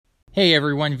Hey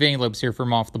everyone, Vinny Lopes here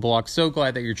from Off the Block. So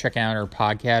glad that you're checking out our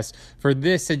podcast. For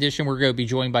this edition, we're going to be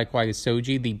joined by Kawhi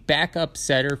Soji, the backup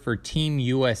setter for Team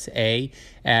USA.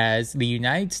 As the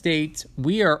United States,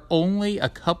 we are only a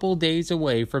couple days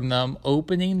away from them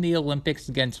opening the Olympics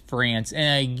against France in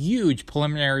a huge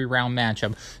preliminary round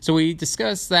matchup. So we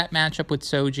discussed that matchup with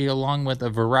Soji along with a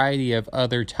variety of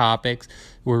other topics.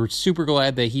 We're super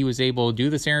glad that he was able to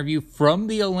do this interview from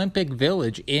the Olympic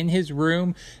Village in his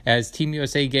room as Team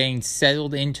USA getting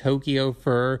settled in Tokyo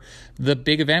for the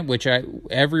big event, which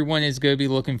everyone is going to be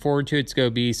looking forward to. It's going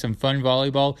to be some fun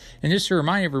volleyball. And just to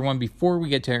remind everyone, before we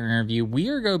get to our interview, we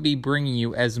are going to be bringing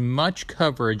you as much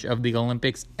coverage of the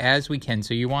Olympics as we can.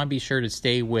 So you want to be sure to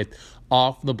stay with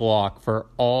Off the Block for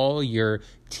all your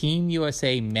Team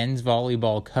USA men's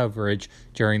volleyball coverage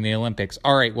during the Olympics.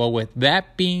 All right, well, with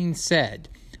that being said,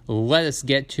 let us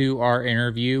get to our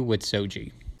interview with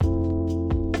Soji.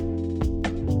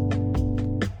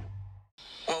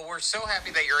 Well, we're so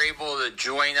happy that you're able to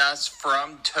join us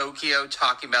from Tokyo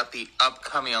talking about the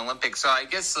upcoming Olympics. So I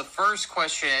guess the first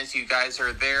question is, you guys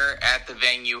are there at the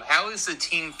venue. How is the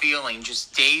team feeling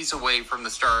just days away from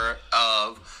the start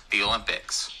of the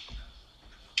Olympics?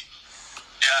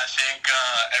 Yeah, I think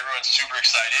everyone's super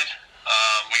excited.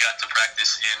 We got to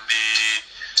practice in the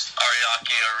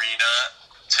Ariake Arena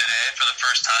today for the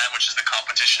first time, which is the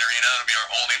competition arena. It'll be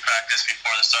our only practice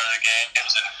before the start of the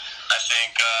games, and I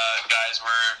think guys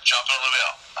were jumping a little bit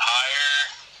higher,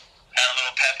 had a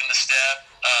little pep in the step.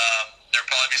 There'll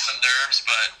probably be some nerves,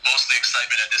 but mostly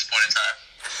excitement at this point in time.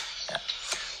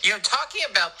 You know, talking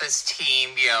about this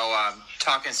team,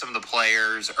 talking to some of the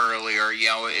players earlier,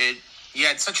 you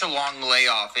had such a long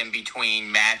layoff in between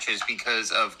matches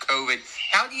because of COVID.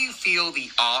 How do you feel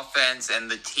the offense and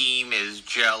the team is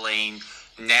gelling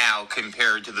now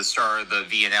compared to the start of the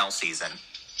VNL season?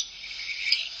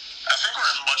 I think we're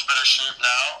in much better shape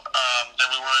now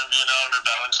than we were in VNL. We're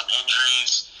battling some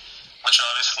injuries, which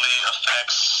obviously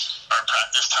affects our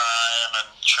practice time and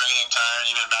training time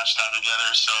and even match time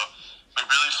together. So we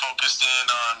really focused in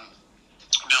on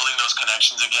building those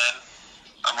connections again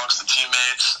amongst the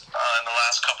teammates. In the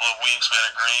last couple of weeks, we had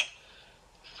a great,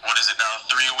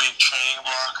 3-week training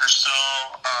block or so.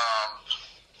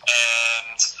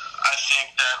 And I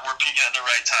think that we're peaking at the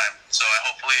right time. So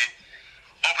hopefully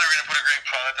we're going to put a great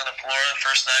product on the floor. The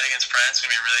first night against France is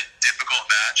going to be a really difficult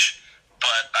match,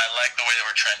 but I like the way that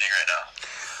we're trending right now.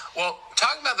 Well,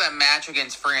 talking about that match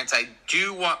against France, I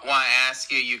do want to ask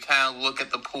you, you kind of look at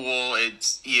the pool,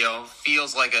 it's,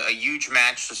 feels like a huge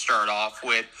match to start off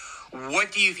with.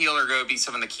 What do you feel are going to be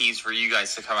some of the keys for you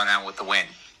guys to come out with the win?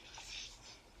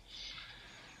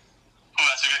 Well,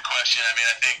 that's a good question. I mean,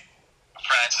 I think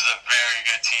France is a very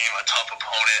good team, a tough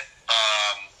opponent,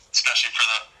 especially for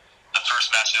the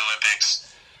first match of the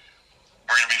Olympics.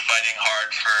 We're going to be fighting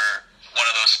hard for one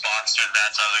of those spots to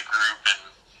advance out of the group, and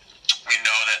we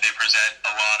know that they present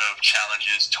a lot of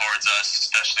challenges towards us,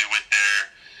 especially with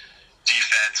their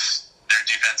defense. Their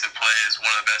defensive play is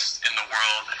one of the best in the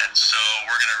world, and so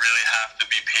we're going to really have to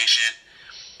be patient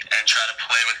and try to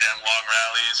play with them long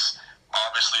rallies.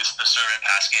 Obviously, the serve and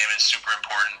pass game is super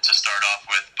important to start off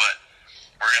with, but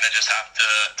we're going to just have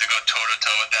to go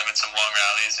toe-to-toe with them in some long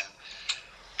rallies and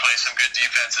play some good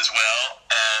defense as well,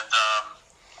 and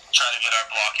try to get our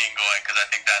blocking going, because I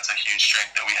think that's a huge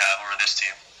strength that we have over this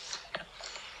team.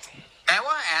 I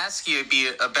want to ask you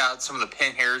about some of the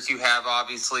pin hairs you have,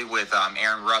 obviously, with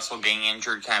Aaron Russell getting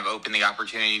injured, kind of opened the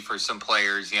opportunity for some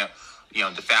players,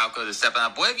 DeFalco to step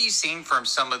up. What have you seen from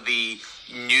some of the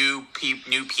new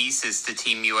pieces to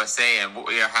Team USA, and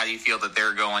how do you feel that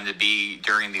they're going to be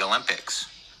during the Olympics?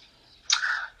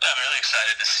 Yeah, I'm really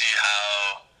excited to see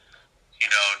how,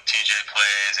 TJ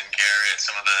plays and Garrett,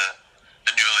 some of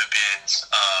the new Olympians.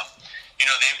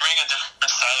 They bring a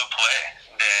different style of play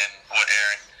than what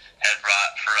Aaron had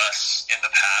brought for us in the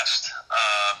past.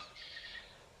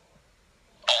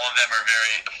 All of them are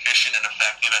very efficient and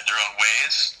effective at their own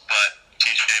ways, but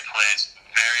TJ plays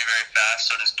very, very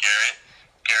fast, so does Garrett.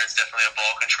 Garrett's definitely a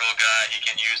ball control guy. He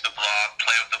can use the block,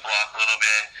 play with the block a little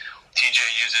bit. TJ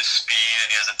uses speed, and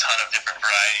he has a ton of different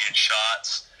variety in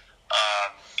shots.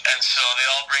 And so they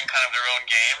all bring kind of their own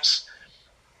games.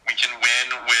 We can win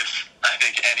with, I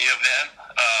think, any of them,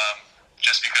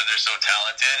 just because they're so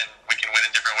talented, and we can win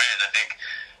in different ways. I think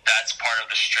that's part of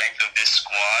the strength of this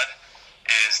squad,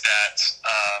 is that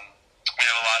we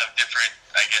have a lot of different,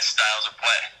 styles of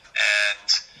play. And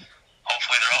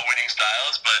hopefully they're all winning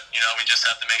styles, but, we just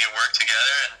have to make it work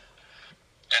together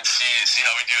and see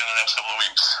how we do in the next couple of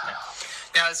weeks.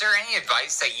 Now, is there any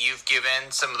advice that you've given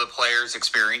some of the players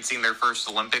experiencing their first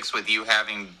Olympics with you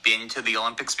having been to the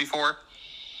Olympics before?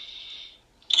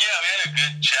 Yeah, we had a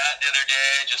good chat the other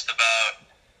day just about,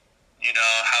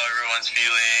 how everyone's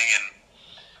feeling and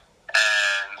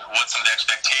what some of the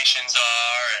expectations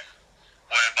are and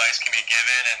what advice can be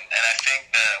given. And I think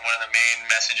that one of the main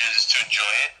messages is to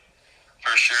enjoy it.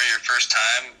 For sure, your first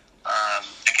time,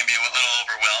 it can be a little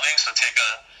overwhelming. So take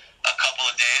a couple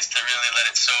of days to really let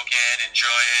it soak in,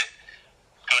 enjoy it,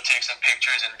 go take some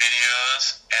pictures and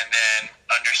videos, and then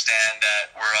understand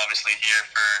that we're obviously here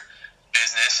for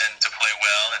business and to play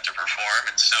well and to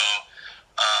perform. And so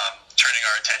turning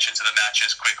our attention to the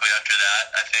matches quickly after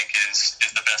that, I think is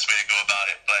the best way to go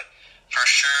about it. But for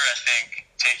sure, I think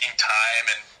taking time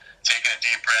and taking a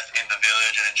deep breath in the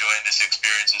village and enjoying this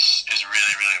experience is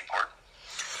really, really important.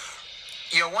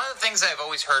 One of the things I've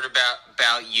always heard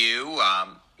about you,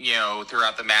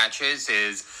 throughout the matches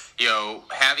is,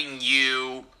 having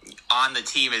you on the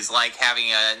team is like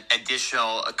having an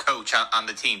additional coach on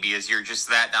the team because you're just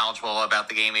that knowledgeable about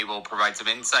the game, able to provide some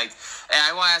insights. And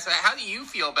I want to ask, how do you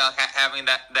feel about having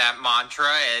that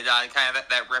mantra and kind of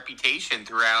that reputation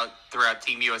throughout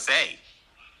Team USA?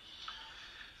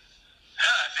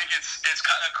 Yeah, I think it's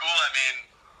kind of cool. I mean,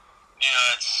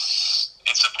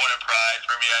 it's a point of pride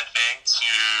for me, I think,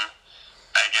 to,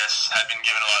 I guess, have been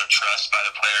given a lot of trust by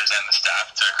the players and the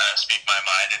staff to kind of speak my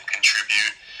mind and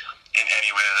contribute in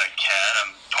any way that I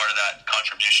can. Part of that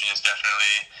contribution is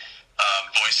definitely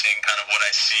voicing kind of what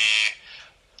I see,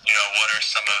 what are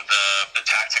some of the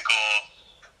tactical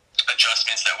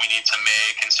adjustments that we need to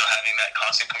make. And so having that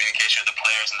constant communication with the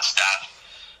players and the staff,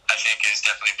 I think, is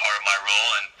definitely part of my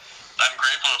role. And I'm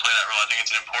grateful to play that role. I think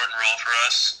it's an important role for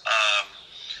us.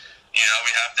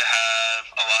 We have to have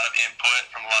a lot of input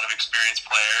from a lot of experienced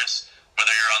players,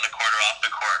 whether you're on the court or off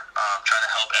the court, trying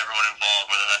to help everyone involved,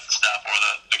 whether that's the staff or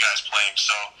the guys playing.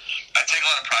 So I take a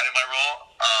lot of pride in my role.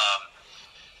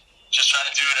 Just trying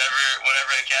to do whatever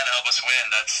I can to help us win.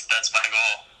 That's my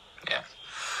goal. Yeah.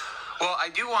 Well, I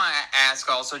do want to ask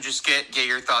also, just get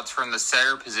your thoughts from the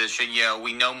setter position.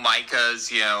 We know Micah's,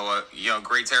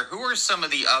 great setter. Who are some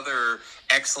of the other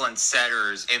excellent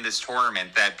setters in this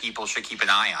tournament that people should keep an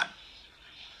eye on?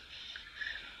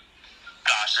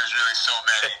 Gosh, there's really so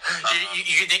many.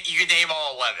 You could name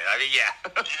all 11. I mean, yeah.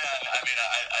 Yeah, I mean,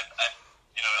 I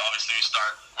obviously we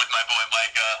start with my boy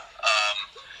Micah,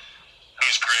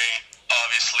 who's great,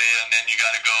 obviously, and then you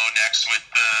got to go next with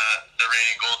the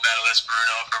reigning gold medalist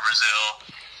Bruno from Brazil.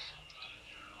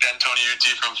 Then Tony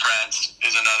Uti from France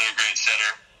is another great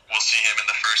setter. We'll see him in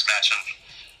the first match of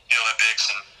the Olympics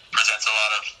and presents a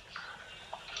lot of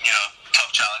tough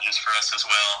challenges for us as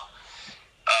well.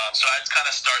 So I'd kind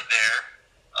of start there.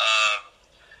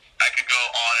 I could go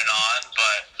on and on,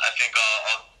 but I think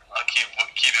I'll keep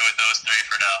it with those three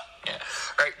for now. Yeah.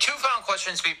 All right. Two final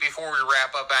questions before we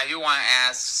wrap up. I do want to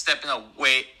ask, stepping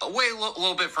away a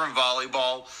little bit from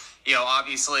volleyball.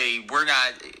 Obviously we're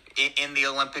not in the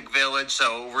Olympic Village,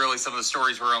 so really some of the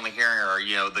stories we're only hearing are,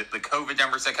 the COVID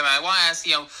numbers that come out. I want to ask,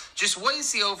 just what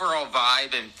is the overall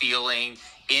vibe and feeling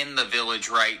in the Village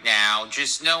right now?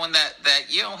 Just knowing that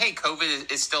hey,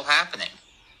 COVID is still happening.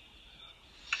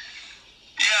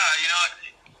 Yeah,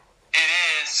 it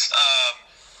is.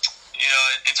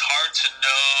 It's hard to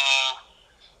know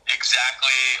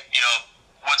exactly,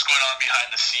 what's going on behind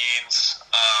the scenes,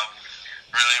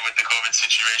 really with the COVID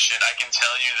situation. I can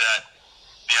tell you that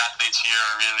the athletes here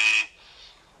are really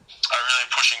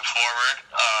pushing forward.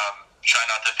 Try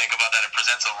not to think about that. It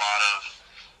presents a lot of,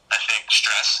 I think,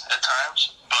 stress at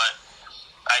times. But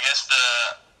I guess the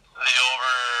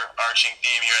overarching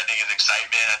theme here, I think, is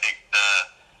excitement. I think the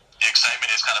excitement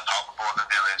is kind of palpable in the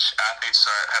Village. Athletes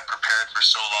have prepared for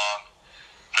so long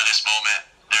for this moment.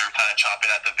 They're kind of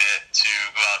chopping at the bit to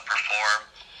go out and perform.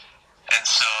 And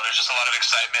so there's just a lot of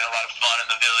excitement, a lot of fun in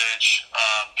the Village.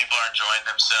 People are enjoying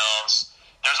themselves.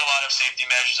 There's a lot of safety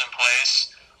measures in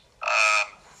place.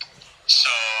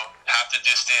 So have to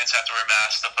distance, have to wear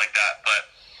masks, stuff like that.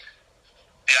 But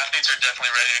the athletes are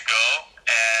definitely ready to go.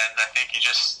 And I think you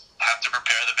just have to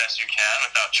prepare the best you can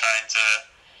without trying to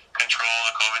control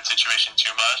the COVID situation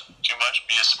too much.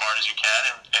 Be as smart as you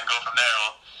can and go from there.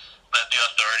 We'll let the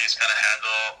authorities kind of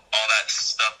handle all that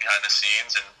stuff behind the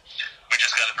scenes, and we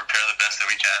just got to prepare the best that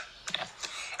we can.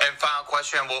 And final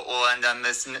question, we'll end on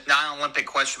this non-Olympic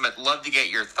question, but love to get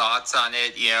your thoughts on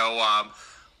it.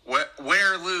 Win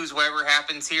or lose, whatever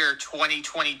happens here,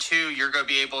 2022, you're going to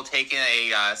be able to take in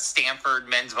a Stanford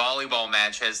men's volleyball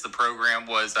match as the program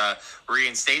was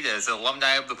reinstated. As an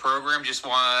alumni of the program, just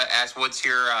want to ask, what's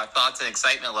your thoughts and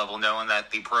excitement level knowing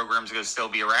that the program's going to still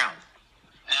be around?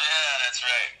 Yeah, that's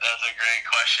right. That's a great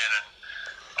question. And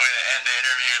way to end the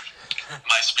interview.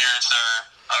 My spirits are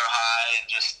high and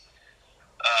just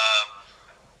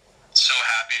so so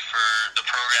happy for the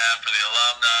program, for the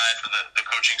alumni, for the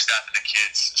coaching staff, and the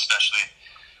kids especially.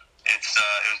 It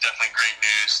was definitely great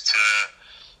news to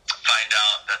find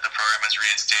out that the program is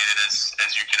reinstated.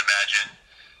 As you can imagine,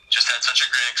 just had such a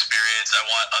great experience. I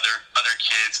want other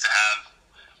kids to have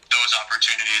those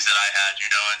opportunities that I had,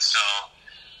 and so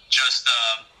just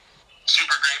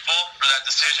super grateful for that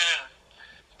decision.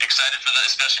 Excited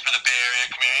especially for the Bay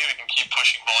Area community. We can keep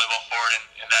pushing volleyball forward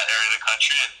in that area of the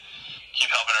country and keep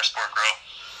helping our sport grow.